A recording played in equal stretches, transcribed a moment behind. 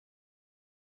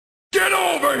Get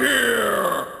over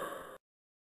here!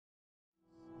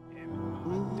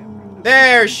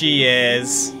 There she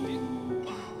is.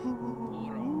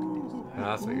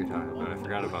 That's what you're talking about. I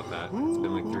forgot about that. It's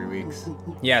been like 3 weeks.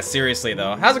 Yeah, seriously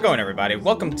though. How's it going, everybody?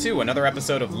 Welcome to another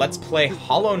episode of Let's Play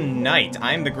Hollow Knight.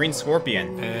 I'm the Green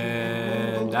Scorpion.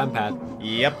 And I'm Pat.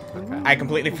 Yep. Okay. I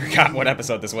completely forgot what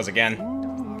episode this was again.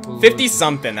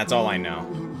 50-something, that's all I know.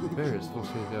 There's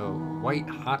supposed to go white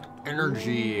hot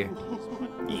energy.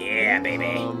 Yeah,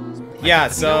 baby. I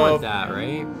so... want that,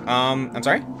 right? I'm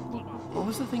sorry? What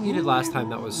was the thing you did last time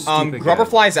that was stupid?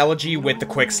 Grubberfly's Elegy with the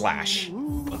Quick Slash.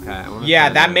 Okay. Yeah,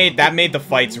 that made the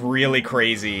fights really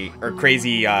crazy, or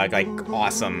crazy, like,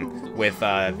 awesome with,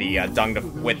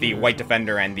 with the White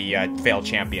Defender and the, Failed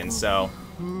Champion, so...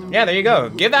 Yeah, there you go.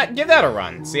 Give that a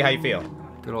run. See how you feel.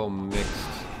 Good old mixed.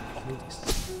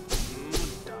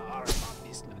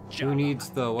 Who needs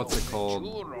the, what's it called,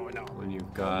 when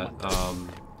you've got,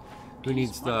 who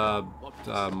needs the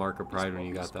Mark of Pride when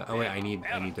you got that? Oh wait, I need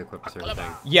to equip a certain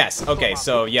thing. Yes, okay,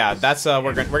 so yeah, that's,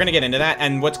 we're gonna get into that,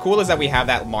 and what's cool is that we have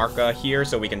that mark here,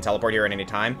 so we can teleport here at any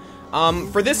time.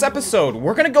 For this episode,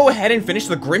 we're gonna go ahead and finish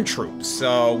the Grimm troops,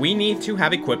 so we need to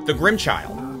have equipped the Grimm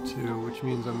Child. 2, which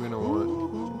means I'm gonna want...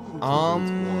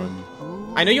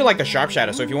 I know you like the Sharp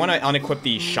Shadow, so if you want to unequip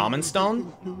the Shaman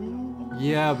Stone...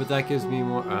 Yeah, but that gives me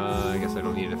more, I guess I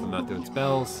don't need it if I'm not doing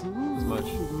spells as much.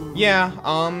 Yeah,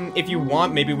 if you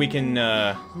want, maybe we can,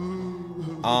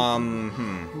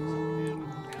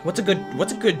 What's a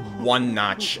good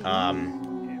one-notch,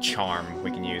 charm we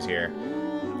can use here?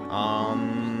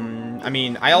 I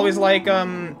mean, I always like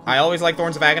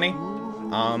Thorns of Agony.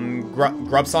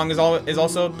 Grub Song is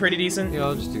also pretty decent. Yeah,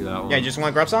 I'll just do that one. Yeah, you just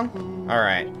want Grub Song?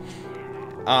 Alright.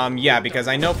 Yeah, because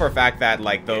I know for a fact that,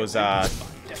 like, those,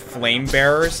 Flame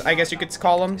Bearers, I guess you could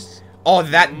call them. Oh,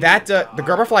 the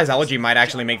Grubberfly's Elegy might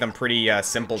actually make them pretty,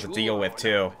 simple to deal with,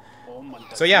 too.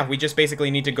 So yeah, we just basically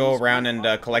need to go around and,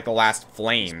 collect the last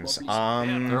flames.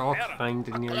 They're all kind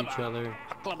of near each other.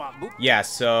 Yeah,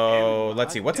 so,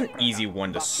 let's see, what's an easy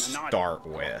one to start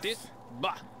with?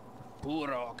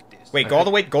 Wait, go all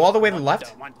the way to the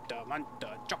left?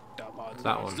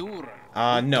 That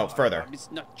one. No, further.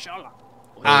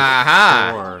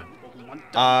 Aha!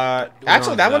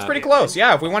 Actually, that one's pretty close.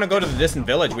 Yeah, if we want to go to the distant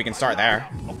village, we can start there.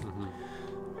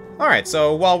 Alright,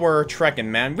 so while we're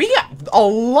trekking, man, we got a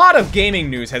lot of gaming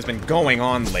news has been going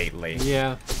on lately.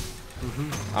 Yeah.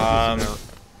 Let's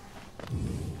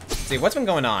see, what's been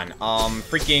going on? We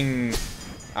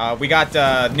got,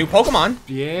 new Pokemon.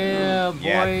 Yeah, boy.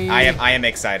 Yeah, I am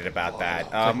excited about that.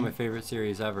 It's like my favorite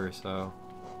series ever, so...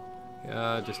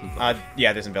 Yeah, Distant Village.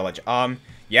 Yeah, Distant Village.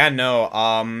 Yeah, no,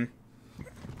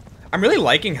 I'm really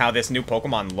liking how this new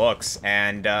Pokemon looks,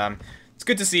 and, it's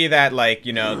good to see that, like,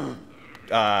 you know,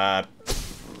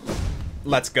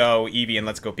 Let's Go Eevee and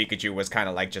Let's Go Pikachu was kind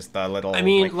of like just the little... I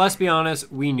mean, like, let's be honest,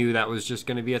 we knew that was just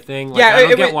going to be a thing. Like, yeah, I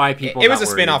don't get why people It was a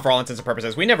spin-off for all intents and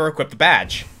purposes. We never equipped the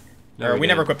badge. No, or we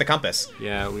never equipped the compass.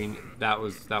 Yeah, that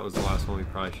was the last one we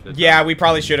probably should have done. Yeah, we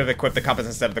probably should have equipped the compass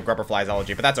instead of the Grubberfly's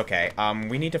Elegy, but that's okay.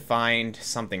 We need to find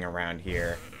something around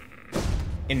here.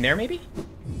 In there, maybe?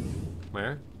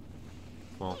 Where?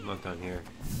 Well, not down here.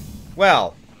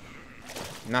 Well,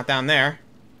 not down there.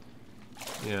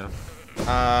 Yeah.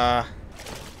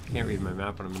 Can't read my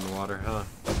map when I'm in the water, huh?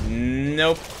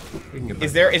 Nope. We can get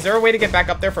Is there a way to get back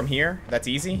up there from here? That's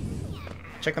easy.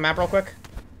 Check the map real quick.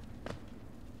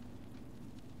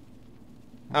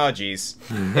 Oh jeez.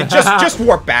 It just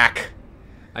warp back.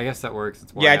 I guess that works.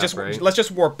 It's Y yeah, up, right? let's just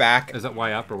warp back. Is that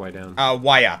Y up or Y down?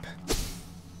 Y up.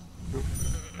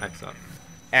 X up.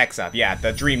 X up. Yeah,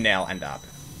 the Dream Nail end up.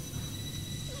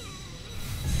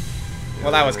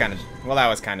 Well, that was kind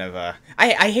of,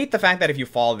 I hate the fact that if you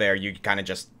fall there, you kind of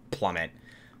just plummet.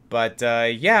 But,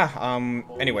 yeah,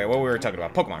 anyway, what we were talking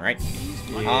about, Pokemon, right?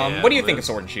 Yeah, what do you think of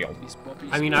Sword and Shield?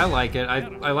 I mean, I like it.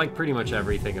 I like pretty much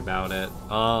everything about it.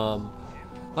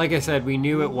 Like I said, we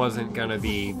knew it wasn't gonna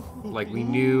be, like, we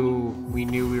knew we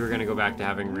were gonna go back to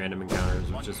having random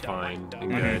encounters, which is fine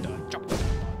and good.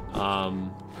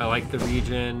 I like the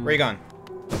region. Where you going?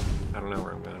 I don't know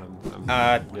where I'm going.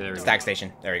 Yeah, Stag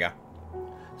Station. There we go.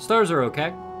 Stars are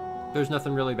okay. There's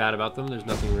nothing really bad about them. There's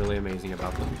nothing really amazing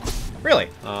about them. Really?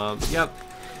 Yep.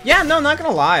 Yeah, no, not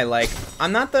gonna lie. Like,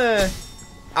 I'm not the...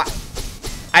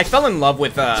 I fell in love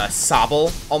with,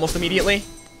 Sobble almost immediately.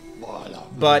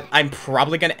 But I'm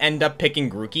probably gonna end up picking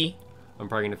Grookey. I'm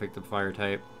probably gonna pick the fire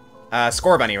type.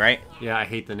 Scorbunny, right? Yeah, I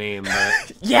hate the name,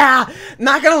 but... Yeah!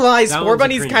 Not gonna lie, That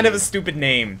Scorbunny's one's a kind of cringy. a stupid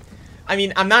name. I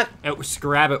mean, I'm not...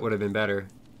 Scrabbit would have been better.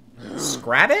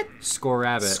 Scrabbit?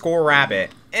 Scorabbit. Scorabbit.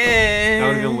 That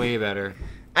would have been way better.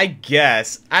 I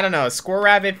guess. I don't know. Score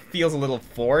Rabbit feels a little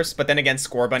forced, but then again,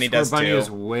 Score Bunny does too. Score Bunny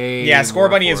is way Yeah, Score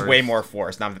Bunny forced. is way more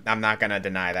forced. I'm not gonna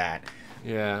deny that.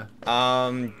 Yeah.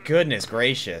 Goodness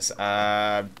gracious.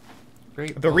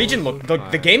 Great The region balls look. of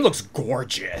The fire. game looks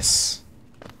gorgeous.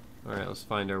 All right, let's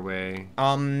find our way.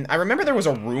 I remember there was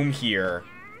a room here,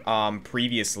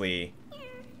 previously.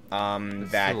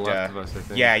 It's That to the left of us, I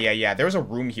think. yeah. There was a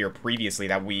room here previously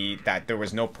that there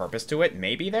was no purpose to it.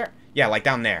 Maybe there? Yeah, like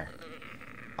down there.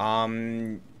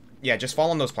 Yeah, just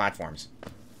fall on those platforms.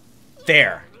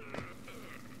 There.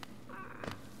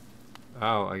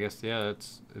 Oh, I guess, yeah,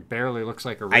 it barely looks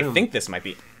like a room. I think this might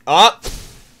be. Up.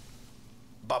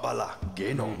 Babala,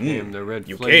 Geno. Came the red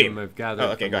You flame came. I've gathered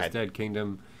Oh, okay, from go this ahead. dead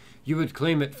kingdom. You would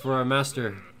claim it for our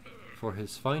master, for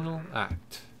his final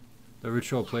act. The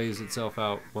ritual plays itself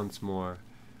out once more.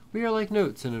 We are like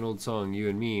notes in an old song, you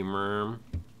and me, mrm.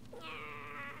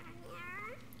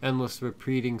 Endless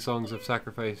repeating songs of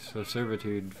sacrifice, of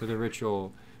servitude, for the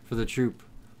ritual, for the troop,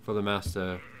 for the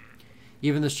master.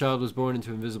 Even this child was born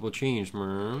into invisible change,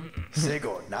 mrm.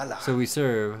 Sego, Nala. So we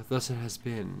serve, thus it has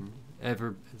been,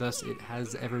 thus it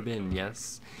has ever been,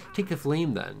 yes. Take the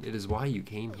flame then, it is why you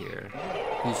came here.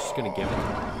 He's just gonna give it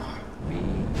to me.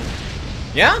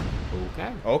 Yeah.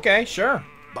 Okay. Okay. Sure.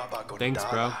 Baba Thanks,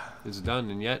 bro. Gondala. It's done,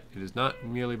 and yet it is not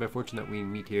merely by fortune that we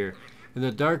meet here. In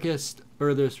the darkest,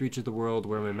 furthest reach of the world,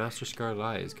 where my master scarlet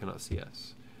eyes cannot see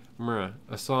us. Mrrah,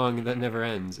 a song that never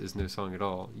ends is no song at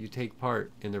all. You take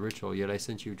part in the ritual, yet I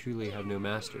sense you truly have no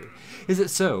master. Is it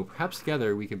so? Perhaps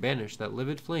together we can banish that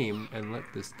livid flame and let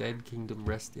this dead kingdom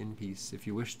rest in peace. If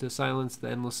you wish to silence the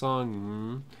endless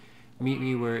song, meet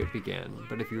me where it began.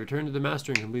 But if you return to the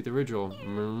master and complete the ritual,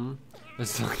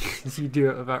 as long as you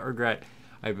do it without regret,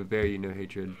 I will bear you no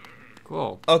hatred.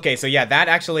 Cool. Okay, so yeah, that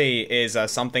actually is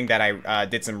something that I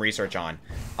did some research on.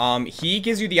 He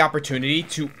gives you the opportunity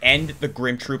to end the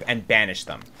Grimm Troop and banish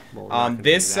them. Well, we're not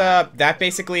gonna do That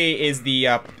basically is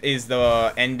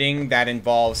the ending that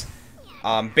involves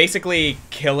basically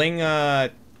killing or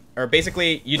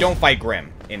basically you don't fight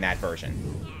Grimm in that version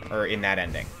or in that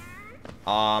ending.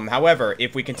 However,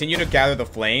 if we continue to gather the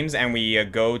flames and we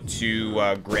go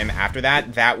to Grimm after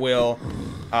that, that will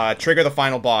trigger the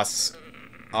final boss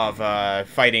of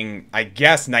fighting, I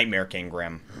guess, Nightmare King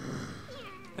Grimm.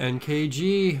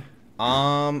 NKG.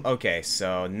 Okay,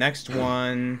 so next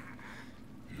one.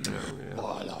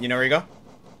 You know where you go?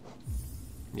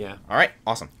 Yeah, Alright,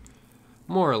 awesome.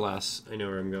 more or less. I know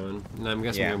where I'm going. And I'm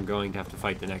guessing Yeah. I'm going to have to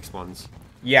fight the next ones.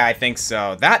 Yeah, I think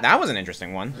so. That was an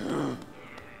interesting one.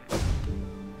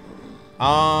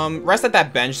 Rest at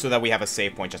that bench so that we have a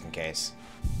save point just in case.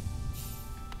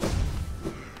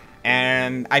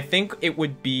 And I think it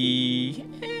would be...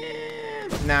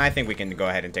 Nah, I think we can go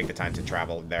ahead and take the time to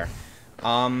travel there.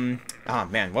 Oh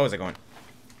man, what was I going?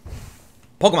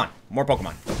 Pokemon! More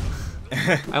Pokemon.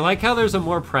 I like how there's a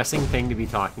more pressing thing to be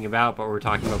talking about, but we're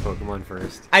talking about Pokemon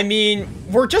first. I mean,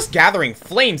 we're just gathering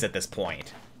flames at this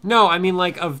point. No, I mean,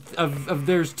 like, of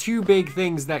there's two big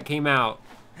things that came out.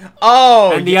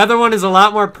 Oh! And the other one is a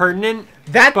lot more pertinent,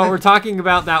 That- but we're talking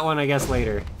about that one, I guess,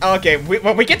 later. Okay,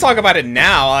 we can talk about it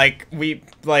now.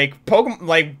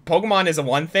 Pokemon is a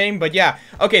one thing, but yeah.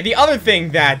 Okay, the other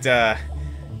thing that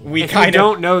we If kind you of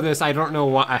don't know this, I don't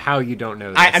know how you don't know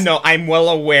this. I know I'm well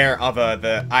aware of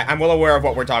I'm well aware of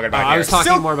what we're talking about here. I was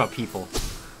talking Silk- more about people.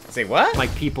 Say what?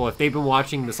 Like, people, if they've been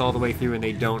watching this all the way through and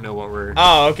they don't know what we're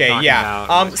Oh, okay, talking yeah.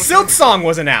 about. Silk Song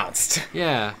was announced.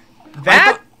 Yeah.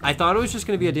 That I thought it was just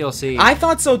going to be a DLC. I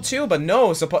thought so too, but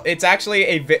no. It's actually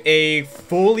a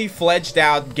fully fledged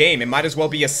out game. It might as well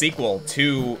be a sequel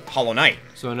to Hollow Knight.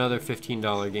 So another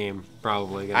 $15 game,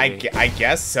 probably. Gonna I be,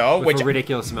 guess so. with a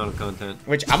ridiculous amount of content.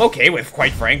 Which I'm okay with,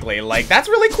 quite frankly. Like, that's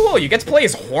really cool. You get to play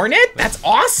as Hornet? That's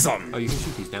awesome. Oh, you can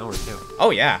shoot these downward, too. Oh,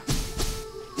 yeah.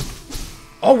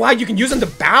 Oh, wow, you can use them to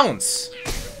bounce.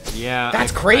 Yeah.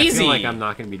 That's I crazy. feel like I'm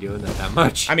not going to be doing that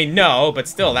much. I mean, no, but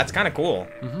still, that's kind of cool.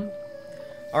 Mm-hmm.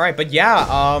 All right, but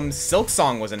yeah, Silk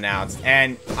Song was announced,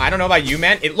 and I don't know about you,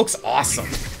 man, it looks awesome.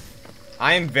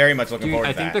 I am very much looking Dude, forward to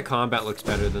I think that. the combat looks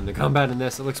better than the combat in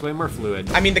this. It looks way more fluid.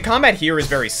 I mean, the combat here is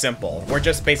very simple. We're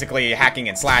just basically hacking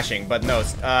and slashing, but no,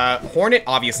 Hornet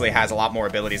obviously has a lot more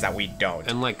abilities that we don't.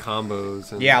 And like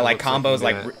combos. And Yeah, it like looks combos,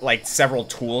 you can do it. like several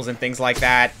tools and things like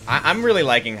that. I'm really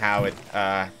liking how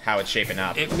it's shaping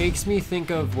up. It makes me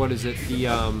think of, what is it,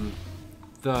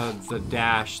 the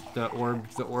dash, the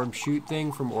orb shoot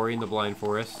thing from Ori and the Blind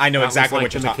Forest. I know That was, exactly like,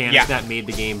 what you're the talking- mechanic yeah. that made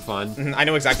the game fun. I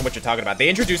know exactly what you're talking about. They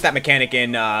introduced that mechanic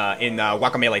in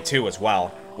Guacamelee 2 as well,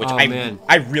 which Oh, man.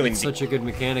 I really It's need. such a good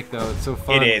mechanic, though. It's so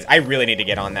fun. It is. I really need to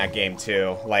get on that game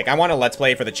too. Like, I want to Let's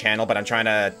Play for the channel, but I'm trying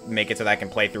to make it so that I can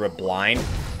play through it blind.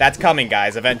 That's coming,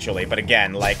 guys, eventually. But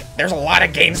again, like, there's a lot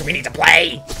of games we need to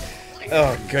play.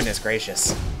 Oh, goodness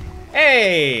gracious.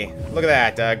 Hey! Look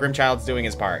at that. Grimchild's doing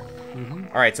his part.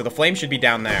 Alright, so the flame should be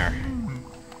down there.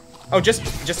 Oh, just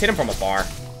hit him from afar.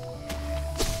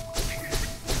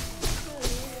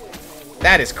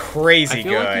 That is crazy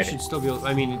good. I feel like you should still be able,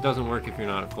 I mean, it doesn't work if you're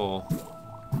not at full.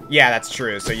 Yeah, that's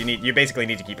true. So you basically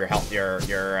need to keep your health,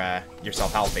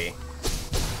 yourself healthy.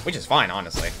 Which is fine,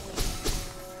 honestly.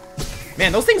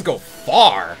 Man, those things go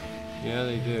far! Yeah,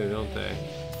 they do, don't they?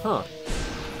 Huh.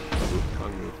 Ooh,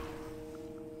 wrong move.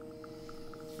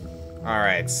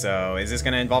 Alright, so is this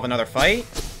gonna involve another fight?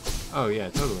 Oh yeah,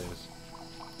 it totally is.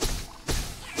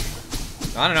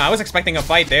 I don't know, I was expecting a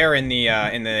fight there in the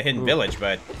hidden village,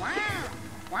 but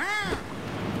I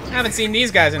haven't seen these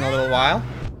guys in a little while.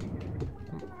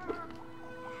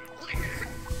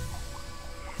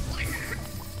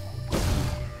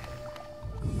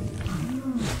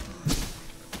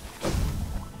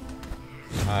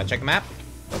 Check the map.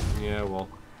 Yeah, well,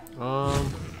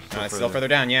 It's still further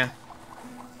down, yeah.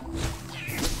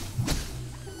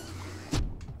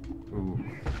 Ooh,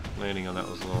 landing on that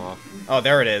was a little off. Oh,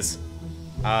 there it is.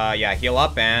 Yeah, heal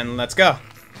up and let's go.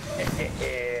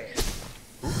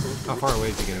 How far away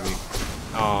is he gonna be?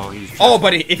 Oh, he's just... Oh,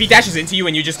 but if he dashes into you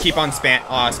and you just keep on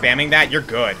spamming that, you're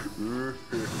good.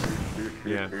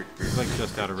 Yeah, he's like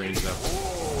just out of range though.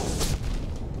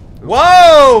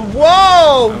 Whoa!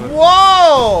 Whoa! That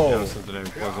Whoa! was something I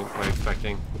wasn't quite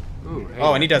expecting. Ooh, hey,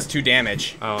 Oh, and he does 2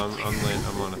 damage. Oh,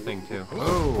 I'm on a thing too.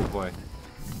 Oh boy.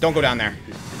 Don't go down there.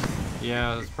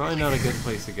 Yeah, it's probably not a good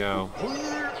place to go.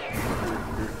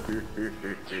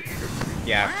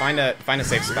 Yeah, find a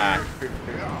safe spot.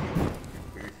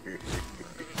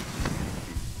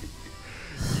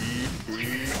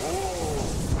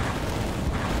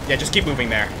 Yeah, just keep moving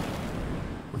there.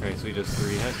 Okay, so he does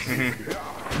 3 hits.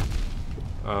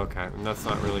 Okay, and that's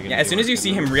not really gonna. Yeah, as soon as you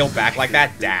see him reel back like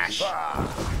that, dash.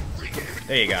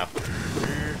 There you go.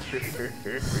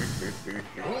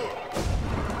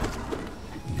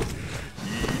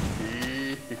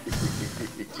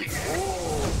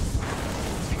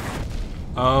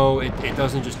 Oh, it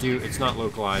doesn't just do. It's not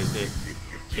localized. It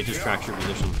just tracks your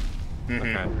position.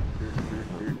 Okay.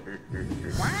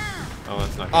 Oh,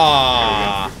 that's not good.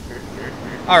 Aww.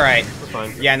 Alright. We're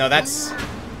fine. Yeah, no, that's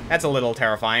a little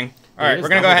terrifying. Alright, is we're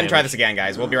gonna go ahead and try double this again,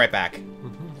 guys. We'll be right back.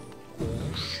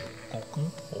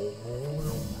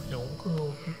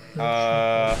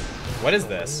 What is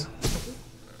this?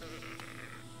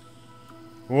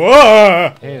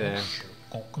 Whoa! Hey there.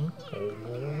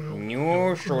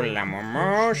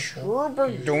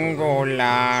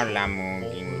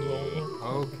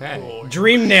 Okay.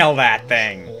 Dream nail that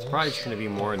thing. It's probably just gonna be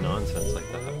more nonsense like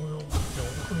that.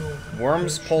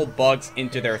 Worms pull bugs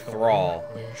into their thrall.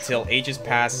 Till ages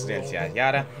pass, yada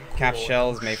yada. Cap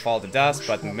shells may fall to dust,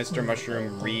 but Mr.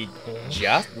 Mushroom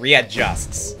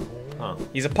readjusts. Huh.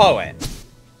 He's a poet.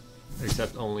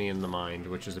 Except only in the mind,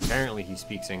 which is apparently he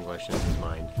speaks English in his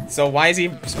mind. So why is he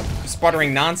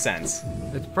sputtering nonsense?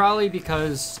 It's probably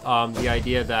because the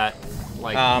idea that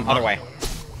like other way.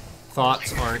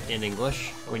 thoughts aren't in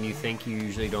English. When you think, you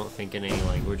usually don't think in any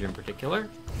language in particular.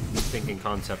 You think in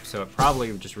concepts, so it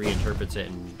probably just reinterprets it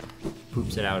and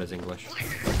poops it out as English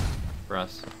for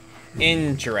us.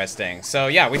 Interesting. So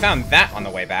yeah, we found that on the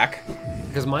way back.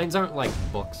 Because minds aren't like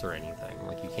books or anything.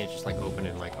 Like you can't just like open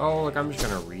it and like, oh look, I'm just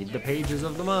gonna read the pages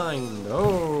of the mind.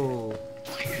 Oh,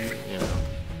 you know,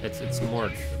 it's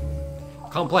more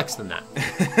complex than that.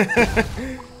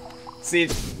 See,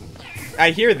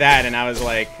 I hear that and I was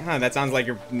like, huh, that sounds like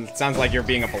you're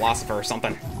being a philosopher or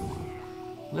something.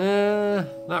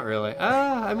 Not really.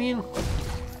 I mean,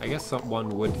 I guess someone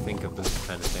would think of this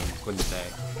kind of thing, wouldn't they?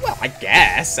 Well, I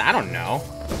guess. I don't know.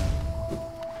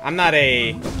 I'm not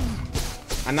a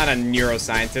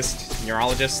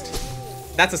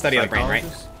neurologist. That's a study of the brain, right?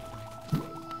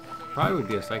 Probably would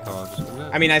be a psychologist, wouldn't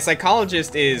it? I mean, a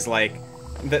psychologist is like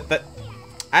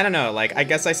I don't know, like I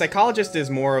guess a psychologist is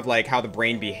more of like how the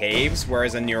brain behaves,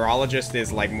 whereas a neurologist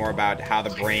is like more about how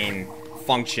the brain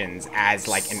functions as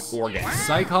like an organ.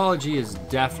 Psychology is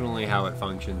definitely how it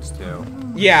functions too.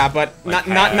 Yeah, but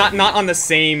not on the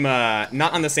same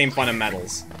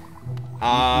fundamentals.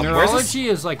 Neurology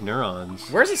is like neurons.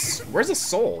 Where's the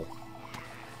soul?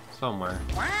 Somewhere.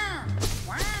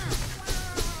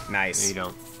 Nice. No, you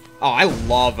don't. Oh, I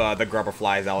love the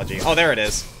Grubberflies elegy. Oh, there it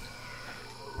is.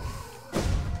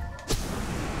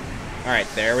 Alright,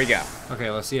 there we go. Okay,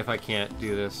 let's see if I can't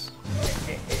do this.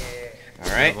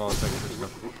 Alright.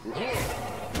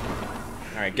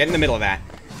 Alright, get in the middle of that.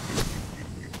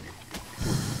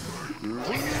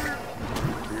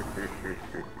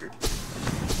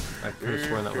 I could have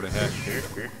sworn that would have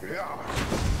hit.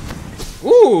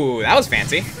 Ooh, that was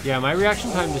fancy. Yeah, my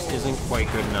reaction time just isn't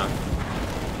quite good enough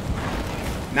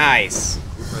Nice.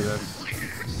 for this.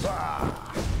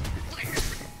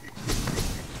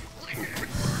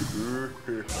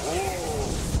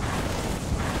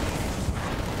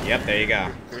 Yep, there you go.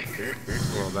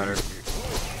 A little better.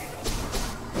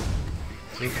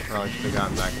 Probably should have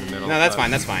gotten back in the middle. No, that's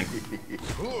fine. That's fine.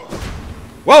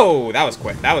 Whoa, that was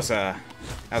quick. That was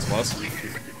close.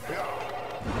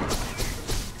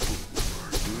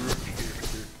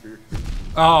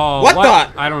 Oh, What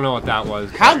the? I don't know what that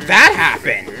was. How'd that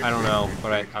happen? I don't know,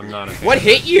 but I'm not a fan. What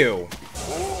hit you?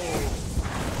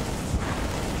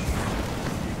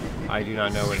 I do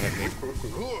not know what hit me.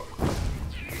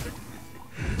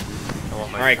 I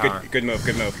want my All right, car. good move.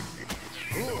 Good move.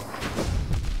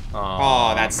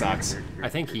 Aw. Oh, that sucks. I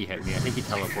think he hit me. I think he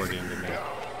teleported into me.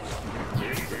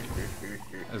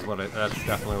 That's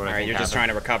definitely what I All right, think you're just trying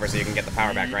to recover so you can get the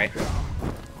power back, right?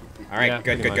 All right, Yeah,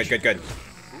 good. pretty much.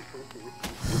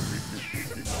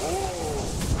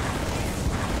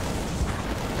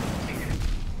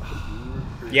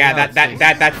 Yeah, Yeah,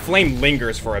 that flame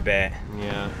lingers for a bit.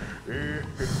 Yeah.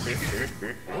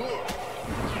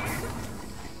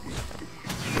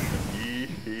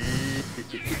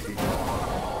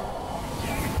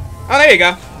 Oh, there you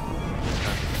go.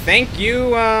 Thank you,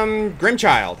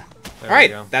 Grimchild. There All right,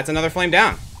 we go. that's another flame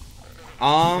down.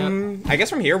 I guess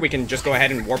from here we can just go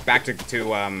ahead and warp back to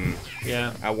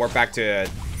Yeah,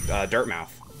 Dirtmouth.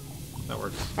 that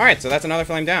works. All right, so that's another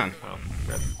flame down. Oh,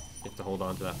 good. You have to hold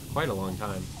on to that for quite a long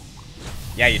time.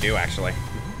 Yeah, you do actually.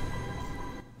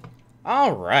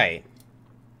 All right.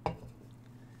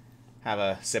 Have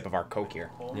a sip of our Coke here.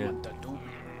 Yeah.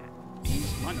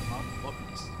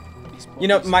 You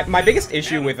know, my biggest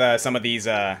issue with some of these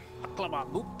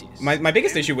my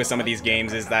biggest issue with some of these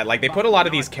games is that like they put a lot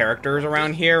of these characters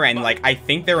around here and like I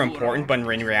think they're important, but in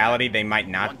reality they might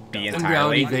not be entirely. In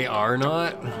reality, they are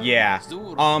not. Yeah.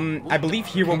 I believe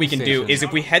here what we can do is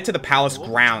if we head to the palace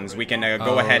grounds, we can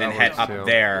go ahead and head up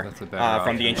there That's a better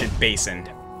from the option. ancient basin.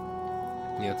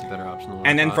 Yeah, it's a better option. Than And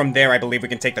I then thought. from there, I believe we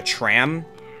can take the tram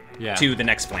yeah. to the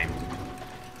next flame.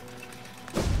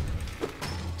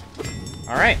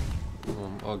 All right.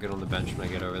 I'll get on the bench when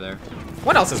I get over there.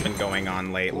 What else has been going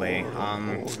on lately?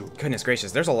 Goodness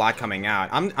gracious, there's a lot coming out.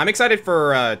 I'm excited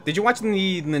for. Did you watch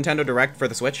the Nintendo Direct for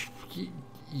the Switch?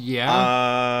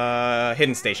 Yeah.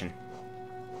 Hidden Station.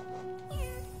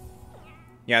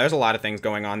 Yeah, there's a lot of things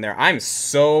going on there. I'm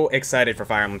so excited for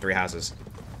Fire Emblem Three Houses.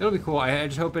 It'll be cool. I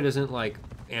just hope it isn't like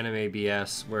anime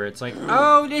BS where it's like,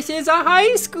 oh, this is a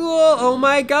high school. Oh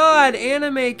my god,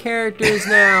 anime characters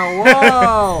now.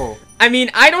 Whoa. I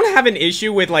mean, I don't have an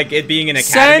issue with like it being an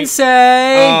academy.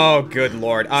 Sensei. Oh, good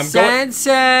lord.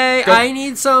 Sensei, go- I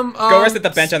need some go rest at the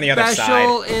bench on the other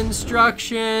special side.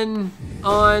 instruction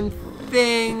on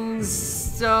things.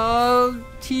 So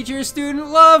teacher-student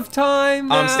love time.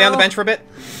 Now. Stay on the bench for a bit.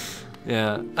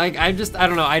 Yeah, I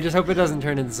don't know. I just hope it doesn't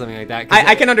turn into something like that. 'Cause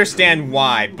I can understand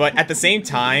why, but at the same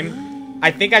time, I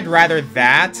think I'd rather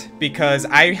that because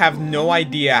I have no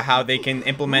idea how they can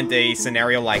implement a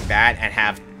scenario like that and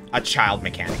have a child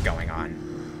mechanic going on.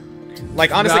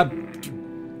 Like honestly,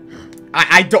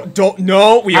 I don't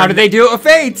know. How do they do it with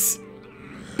Fates?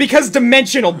 Because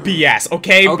dimensional BS,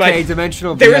 okay? Okay, but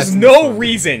dimensional there BS is in no this one.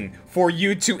 reason for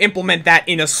you to implement that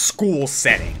in a school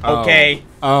setting, okay?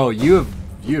 Oh, you have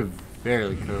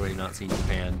very clearly not seen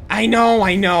Japan. I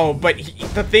know, but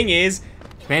the thing is,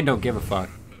 Japan don't give a fuck.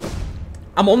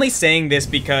 I'm only saying this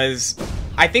because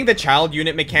I think the child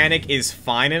unit mechanic is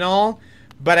fine and all,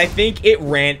 but I think it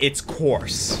ran its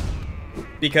course.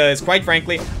 Because, quite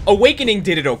frankly, Awakening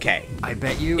did it okay. I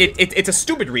bet you... It's a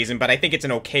stupid reason, but I think it's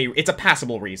it's a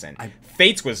passable reason.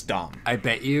 Fates was dumb. I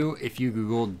bet you if you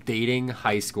Googled dating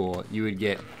high school, you would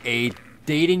get a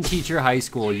dating teacher high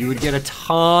school. You would get a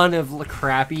ton of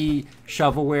crappy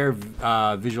shovelware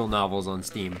visual novels on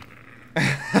Steam.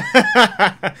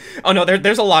 Oh no,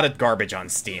 there's a lot of garbage on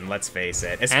Steam, let's face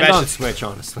it. And on Switch,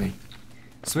 honestly.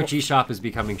 Switch eShop is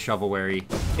becoming shovelware-y.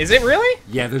 Is it really?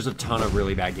 Yeah, there's a ton of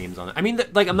really bad games on it. I mean,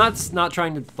 like, I'm not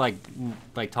trying to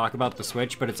like talk about the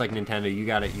Switch, but it's like Nintendo. You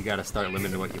gotta start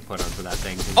limiting what you put onto that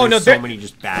thing. Oh no, so many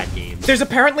just bad games. There's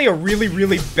apparently a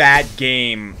really bad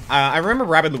game. I remember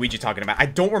Rabbid Luigi talking about. I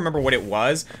don't remember what it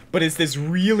was, but it's this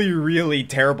really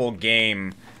terrible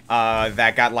game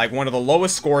that got like one of the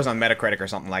lowest scores on Metacritic or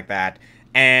something like that.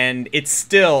 And it's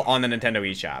still on the Nintendo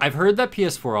eShop. I've heard that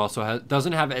PS4 also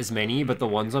doesn't have as many, but the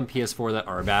ones on PS4 that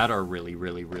are bad are really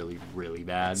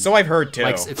bad. So I've heard too.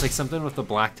 Like, it's like something with the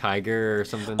Black Tiger or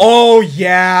something. Oh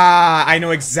yeah, I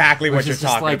know exactly what Which you're is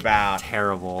just, talking like, about.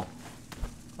 Terrible.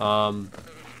 Oh,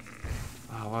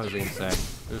 what was I gonna say?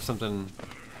 There's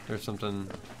something.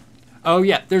 Oh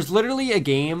yeah, there's literally a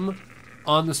game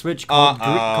on the Switch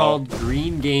called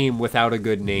Green Game without a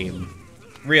good name.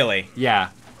 Really? Yeah.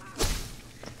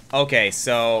 Okay,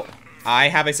 so I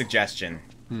have a suggestion.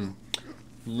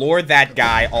 Lure that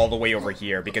guy all the way over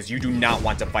here, because you do not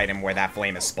want to fight him where that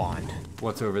flame is spawned.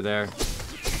 What's over there?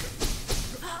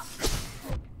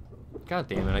 God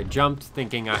damn it, I jumped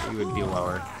thinking he would be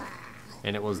lower.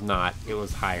 And it was not. It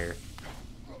was higher.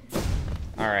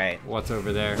 Alright. What's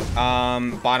over there?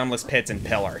 Bottomless pits and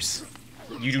pillars.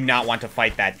 You do not want to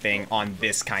fight that thing on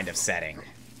this kind of setting.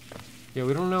 Yeah,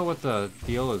 we don't know what the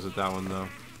deal is with that one, though.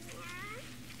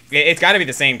 It's got to be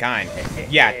the same kind.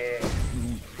 Yeah.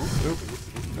 Oop.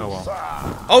 Oh, well.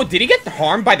 Oh, did he get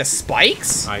harmed by the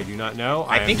spikes? I do not know.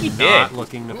 I think he did. Not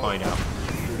looking to find out.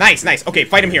 Nice, nice. Okay,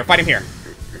 fight him here. Fight him here.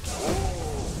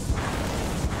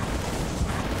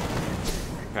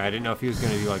 Okay, I didn't know if he was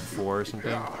going to do, like, 4 or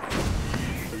something.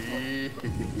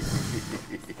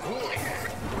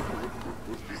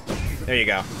 There you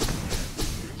go.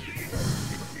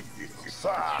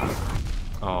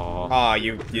 Oh. Oh,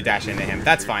 you dash into him.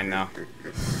 That's fine, though.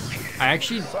 I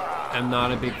actually am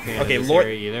not a big fan of this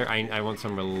area either. I want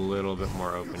some a little bit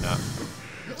more opened up.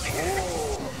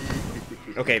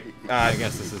 Okay, I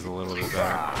guess this is a little bit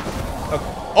better.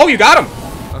 Oh, you got him!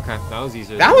 Okay, that was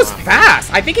easier. That was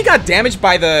fast! I think he got damaged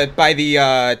by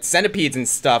the centipedes and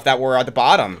stuff that were at the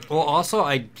bottom. Well, also,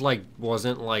 I, like,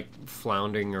 wasn't, like,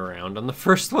 floundering around on the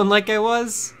first one like I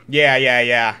was.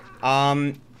 Yeah.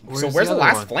 So where's the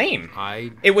last one? flame?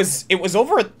 It was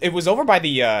over by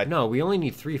the No, we only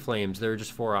need 3 flames. There are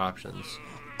just 4 options.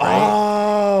 Right?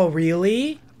 Oh,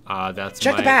 really?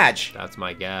 Check the badge. That's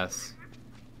my guess.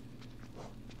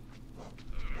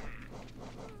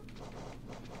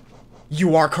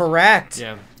 You are correct.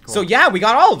 Yeah. Cool. So yeah, we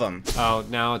got all of them. Oh,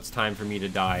 now it's time for me to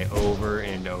die over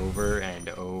and over and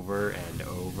over and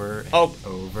over and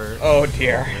over. Oh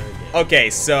dear. Okay,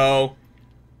 so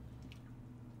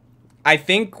I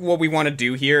think what we want to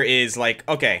do here is like,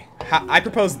 okay, I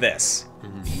propose this.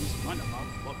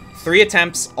 3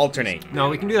 attempts, alternate. No,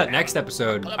 we can do that next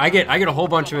episode. I get a whole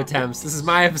bunch of attempts. This is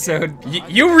my episode.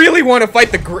 You really want to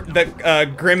fight the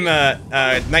Grimm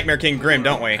Nightmare King Grimm,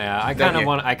 don't we? Yeah, I kind of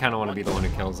want to be the one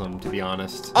who kills him, to be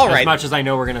honest. All right. As much as I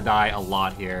know we're gonna die a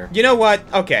lot here. You know what?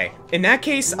 Okay. In that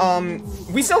case,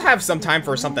 we still have some time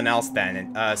for something else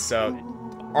then. So,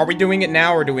 are we doing it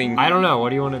now or doing? I don't know. What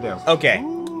do you want to do? Okay.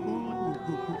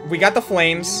 We got the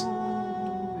flames.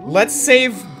 Let's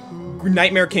save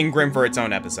Nightmare King Grimm for its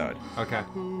own episode. Okay.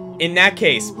 In that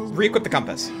case, re-equip the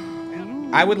compass.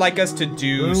 I would like us to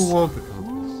do. I don't want the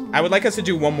compass. I would like us to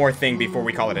do one more thing before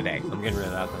we call it a day. I'm getting rid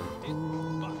of that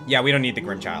then. Yeah, we don't need the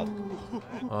Grimm Child.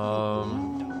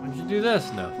 We should do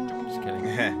this. No, just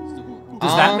kidding.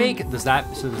 Does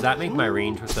that make my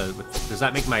range does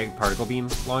that make my particle beam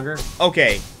longer?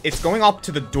 Okay, it's going up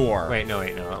to the door. Wait, no,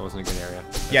 that wasn't a good area.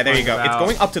 Yeah, there you go. It's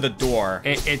going up to the door.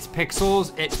 It's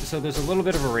pixels. So there's a little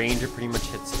bit of a range. It pretty much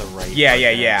hits the right.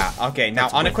 Yeah. Okay, now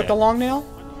unequip the long nail.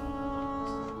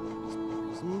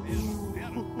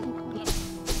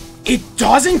 It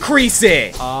does increase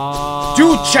it!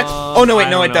 Dude, check. Oh, no, wait,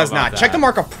 no, it does not. Check the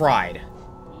Mark of Pride.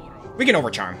 We can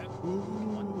overcharm.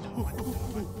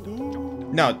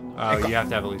 No. Oh, you have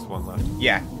to have at least 1 left.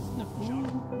 Yeah.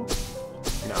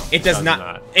 No. It does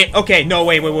not. Okay, no,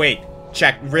 wait.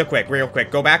 Check, real quick.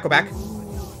 Go back.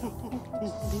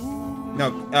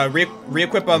 No,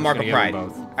 re-equip Mark of Pride.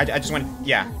 I just want,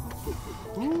 yeah.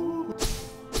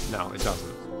 No, it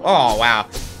doesn't. Oh, wow.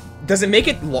 Does it make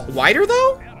it wider,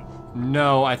 though?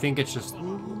 No, I think it's just...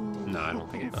 No, I don't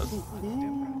think it does.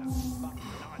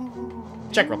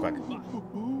 Check real quick.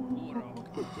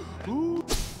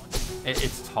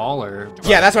 It's taller.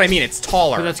 Yeah, that's what I mean. It's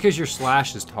taller. But that's because your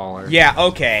slash is taller. Yeah,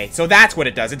 okay. So that's what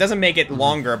it does. It doesn't make it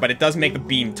longer, but it does make the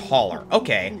beam taller.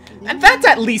 Okay. And that's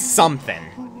at least something.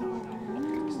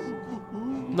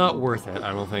 Not worth it,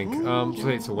 I don't think. So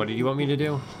wait, so what do you want me to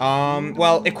do?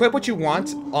 Well, equip what you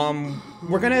want.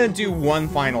 We're gonna do one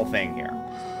final thing here.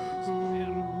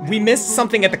 We missed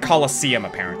something at the Colosseum,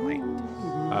 apparently.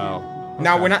 Oh. Okay.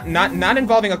 Now, we're not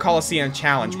involving a Colosseum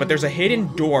challenge, but there's a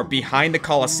hidden door behind the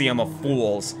Colosseum of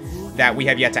Fools that we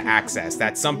have yet to access,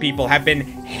 that some people have been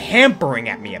hampering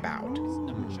at me about.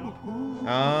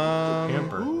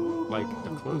 Hamper? Like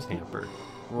a clothes hamper.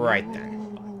 Right then.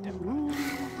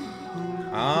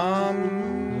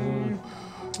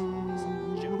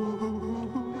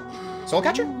 Soul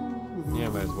Catcher? Yeah,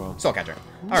 might as well. Soul Catcher.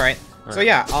 Alright. So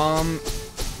yeah,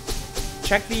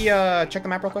 check the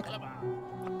map real quick.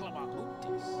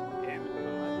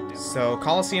 So,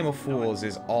 Coliseum of Fools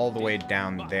is all the way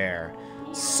down there.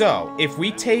 So, if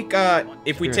we take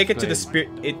it to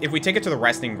the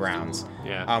resting grounds,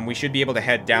 Yeah. we should be able to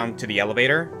head down to the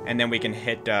elevator, and then we can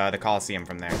hit the Coliseum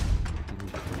from there.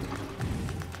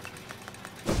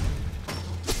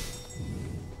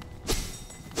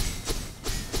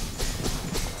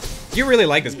 You really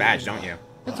like this badge, don't you?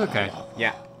 It's okay.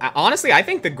 Yeah. Honestly, I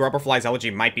think the Grubberfly's Elegy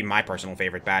might be my personal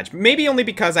favorite badge. Maybe only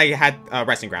because I had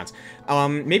resting grounds.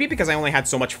 Maybe because I only had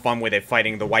so much fun with it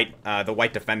fighting the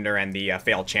white defender and the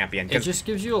failed champion. It just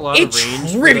gives you a lot of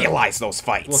range. It trivialized those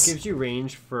fights. Well, it gives you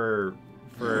range for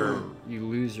you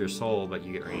lose your soul, but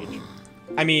you get range.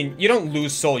 I mean, you don't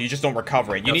lose soul, you just don't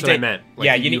recover it. You That's need what to, I meant. Like,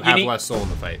 yeah, you have less soul in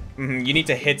the fight. You need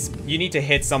to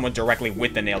hit someone directly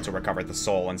with the nail to recover the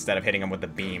soul instead of hitting them with the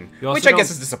beam, You which also I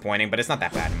guess is disappointing, but it's not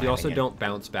that bad. In my You also opinion. don't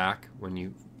bounce back when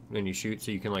you shoot,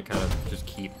 so you can like kind of just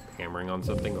keep hammering on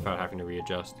something without having to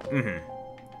readjust.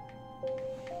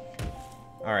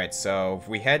 All right, so if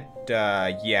we head,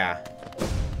 yeah.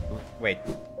 Wait,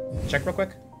 check real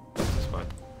quick. This one,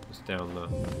 just down the.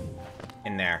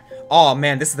 In there. Oh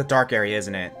man, this is the dark area,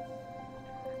 isn't it?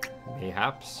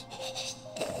 Mayhaps.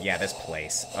 Yeah, this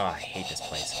place. Oh, I hate this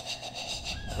place.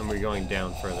 And we're going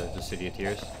down further to City of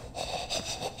Tears.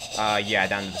 Yeah,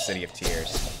 down to the City of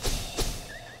Tears.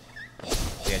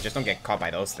 Yeah, just don't get caught by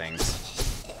those things.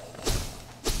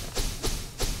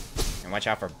 And watch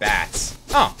out for bats.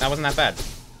 Oh, that wasn't that bad.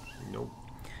 Nope.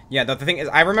 Yeah, the thing is,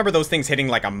 I remember those things hitting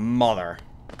like a mother.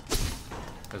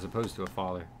 As opposed to a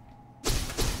father.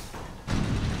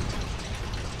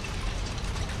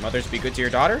 Mothers be good to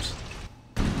your daughters?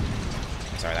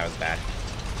 Sorry, that was bad.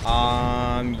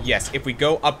 Yes, if we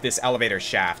go up this elevator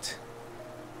shaft.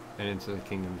 And into the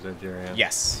Kingdom's Edge area.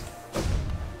 Yes.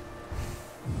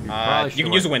 You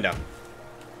can use a window.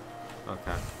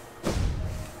 Okay.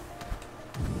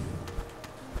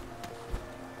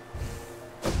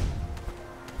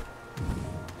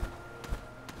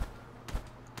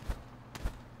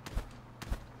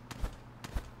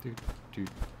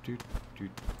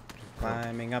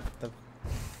 Climbing up the...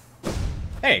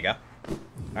 There you go.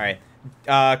 Alright.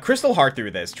 Crystal Heart through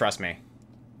this, trust me.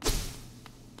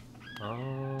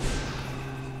 I'm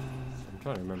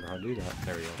trying to remember how to do that.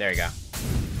 There we go. There you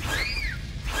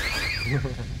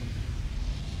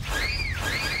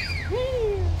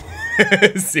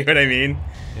go. See what I mean?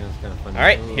 Yeah, it's kind of funny.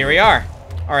 Alright, here we are.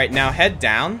 Alright, now head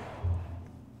down.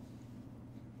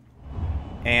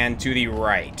 And to the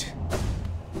right.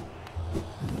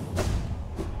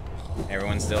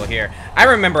 Everyone's still here. I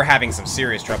remember having some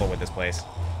serious trouble with this place.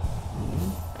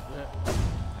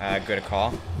 Good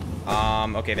call.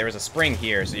 Okay, there was a spring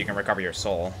here, so you can recover your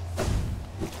soul.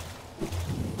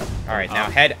 Alright, now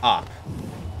head up.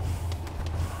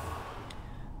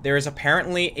 There is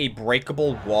apparently a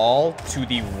breakable wall to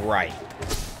the right.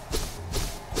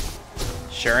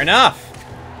 Sure enough.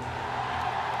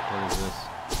 What is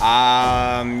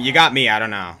this? You got me, I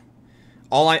don't know.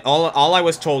 All I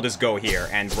was told is go here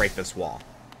and break this wall.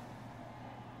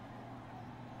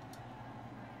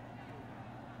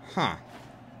 Huh.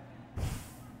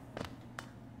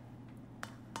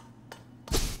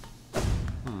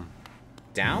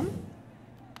 Down?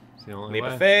 It's the only Leap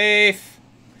way. of faith.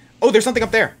 Oh, there's something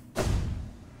up there.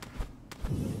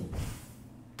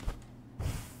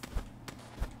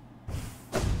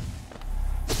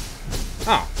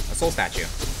 Oh, a soul statue.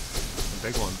 A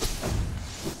big one.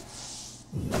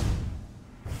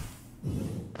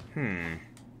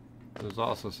 There's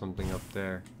also something up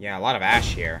there. Yeah, a lot of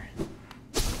ash here.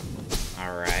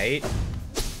 Alright.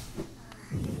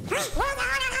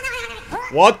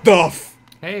 What the f...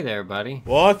 Hey there, buddy.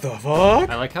 What the fuck?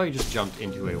 I like how he just jumped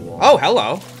into a wall. Oh,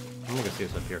 hello. I'm gonna go see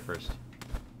what's up here first.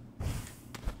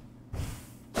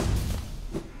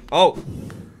 Oh.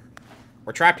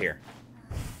 We're trapped here.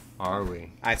 Are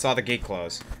we? I saw the gate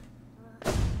close.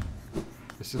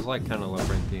 This is like kind of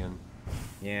labyrinthian.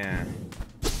 Yeah.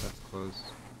 That's closed.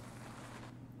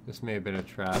 This may have been a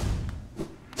trap.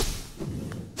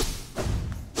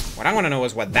 What I want to know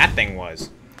is what that thing was.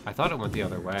 I thought it went the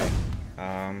other way.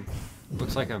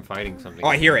 Looks like I'm fighting something. Oh,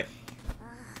 I hear it.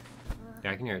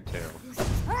 Yeah, I can hear it too.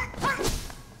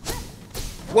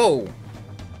 Whoa.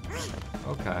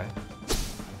 Okay.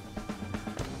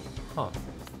 Huh.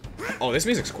 Oh, this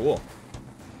music's cool.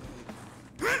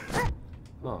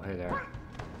 Oh, hey there.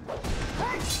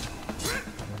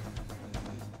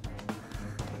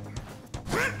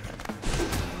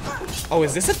 Oh,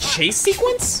 is this a chase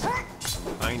sequence?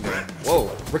 Kinda.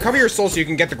 Whoa. Recover your soul so you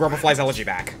can get the Grubberfly's Elegy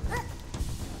back.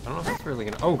 I don't know if that's really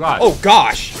gonna... Oh, God. Oh,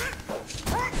 gosh.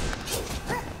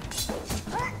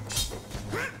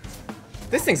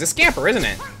 This thing's a scamper, isn't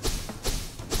it?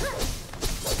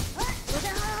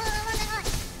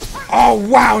 Oh,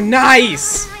 wow,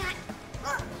 nice!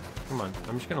 Come on,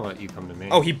 I'm just gonna let you come to me.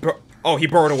 Oh, he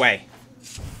burrowed away.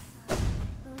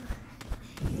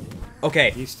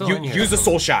 Okay, He's still in here, use the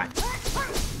soul shot.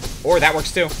 Or that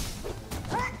works too.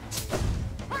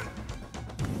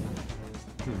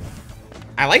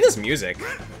 I like this music.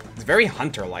 It's very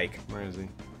hunter-like. Where is he?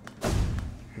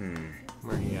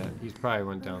 Where he at? He's probably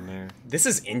went down there. This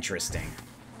is interesting.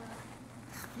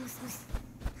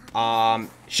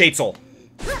 Shade Soul.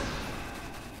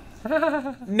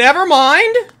 Never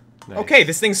mind. Nice. Okay,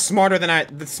 this thing's smarter than I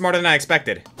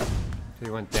expected. So he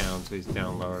went down, so he's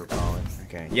down lower probably.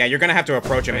 Okay, yeah, you're gonna have to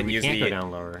approach him Wait, and we use can't the. go down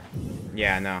lower.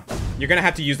 Yeah, no. You're gonna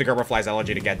have to use the Gerberfly's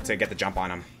Elegy to get the jump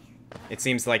on him. It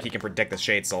seems like he can predict the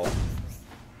Shade Soul.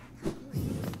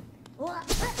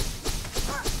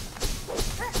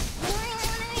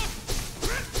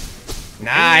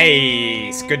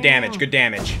 Nice! Good damage, good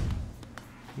damage.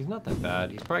 He's not that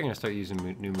bad. He's probably gonna start using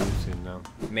new moves soon though.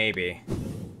 Maybe.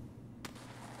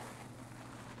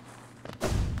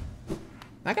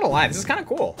 Not gonna lie, this is kind of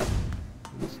cool.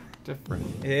 It's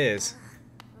different. It is.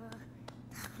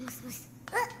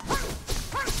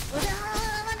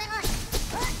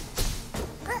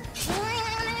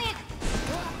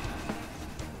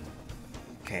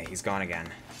 Okay, he's gone again.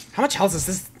 How much health does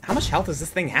this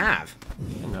thing have?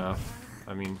 Enough.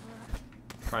 I mean,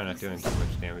 probably not doing too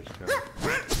much damage to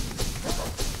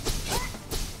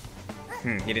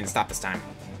him. He didn't stop this time.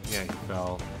 Yeah, he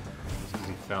fell. Just 'cause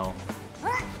he fell.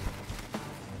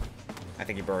 I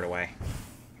think he burrowed away.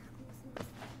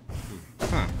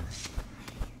 Huh.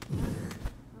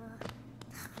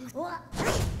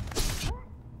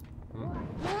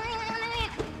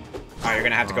 Oh, you're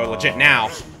gonna have to go legit now.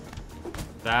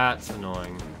 That's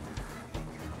annoying.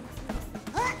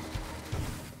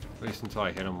 At least until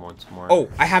I hit him once more. Oh,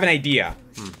 I have an idea.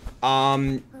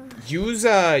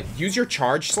 Use your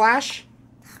charge slash.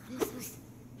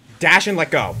 Dash and let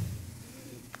go.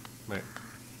 Wait,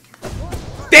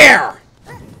 There!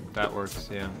 that works,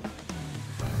 yeah.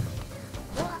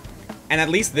 And at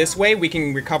least this way, we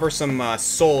can recover some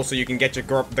soul so you can get your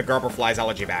the Gerberfly's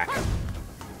Elegy back.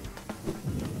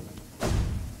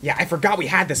 Yeah, I forgot we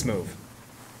had this move.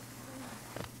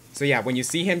 So yeah, when you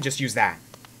see him, just use that.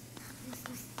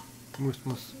 Moose,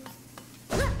 moose.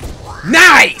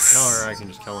 Nice! Oh, or I can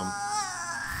just kill him.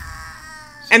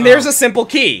 And there's a simple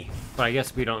key. But I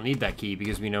guess we don't need that key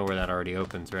because we know where that already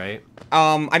opens, right?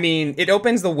 I mean, it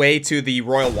opens the way to the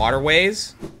Royal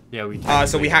Waterways. Yeah, we.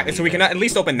 So we can at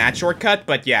least open that shortcut.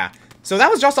 But yeah, so that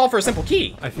was just all for a simple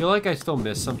key. I feel like I still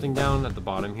missed something down at the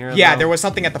bottom here. Yeah, though. there was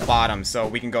something at the bottom, so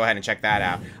we can go ahead and check that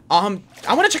out.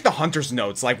 I want to check the hunter's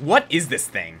notes. Like, what is this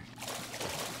thing?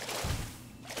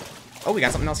 Oh, we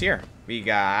got something else here. We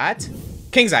got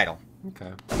King's Idol.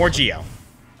 Okay. More Geo.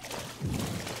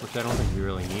 Which I don't think we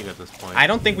really need at this point. I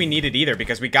don't think we need it either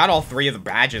because we got all 3 of the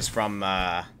badges from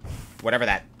whatever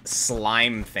that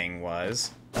slime thing was.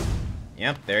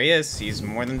 Yep, there he is. He's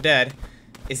more than dead.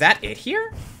 Is that it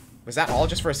here? Was that all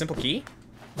just for a simple key?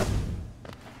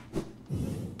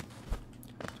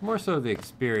 It's more so the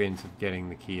experience of getting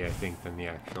the key, I think, than the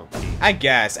actual key. I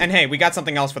guess. And hey, we got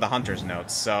something else for the hunter's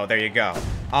notes, so there you go.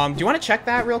 Do you want to check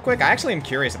that real quick? I actually am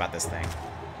curious about this thing.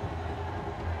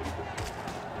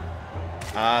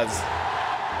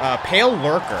 Pale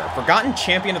Lurker, forgotten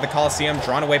champion of the Colosseum,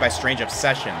 drawn away by strange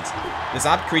obsessions. This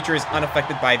odd creature is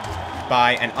unaffected by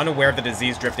and unaware of the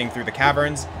disease drifting through the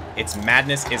caverns. Its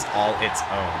madness is all its own.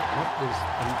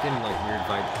 I'm getting like weird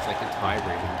vibes, like it's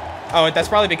vibrating. Oh, that's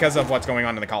probably because of what's going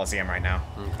on in the Colosseum right now.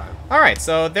 Okay. Alright,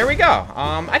 so there we go.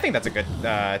 I think that's a good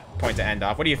point to end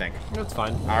off. What do you think? That's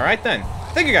fine. Alright then.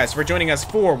 Thank you guys for joining us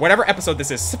for whatever episode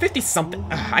this is. 50-something.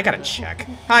 I gotta check.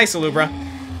 Hi, Salubra.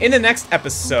 In the next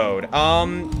episode,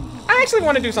 I actually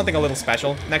want to do something a little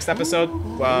special. Next episode,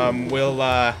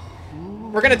 we're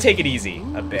gonna take it easy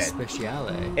a bit.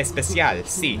 Especial,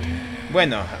 sí.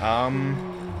 Bueno,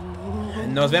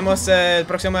 nos vemos el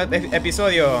próximo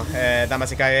episodio,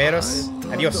 damas y caballeros.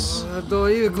 Adiós.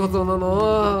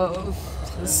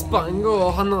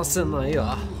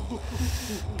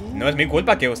 No es mi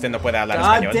culpa que usted no pueda hablar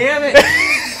español. Damn it!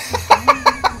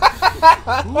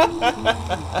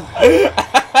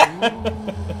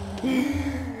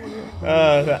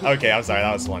 Okay, I'm sorry,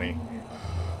 that was funny.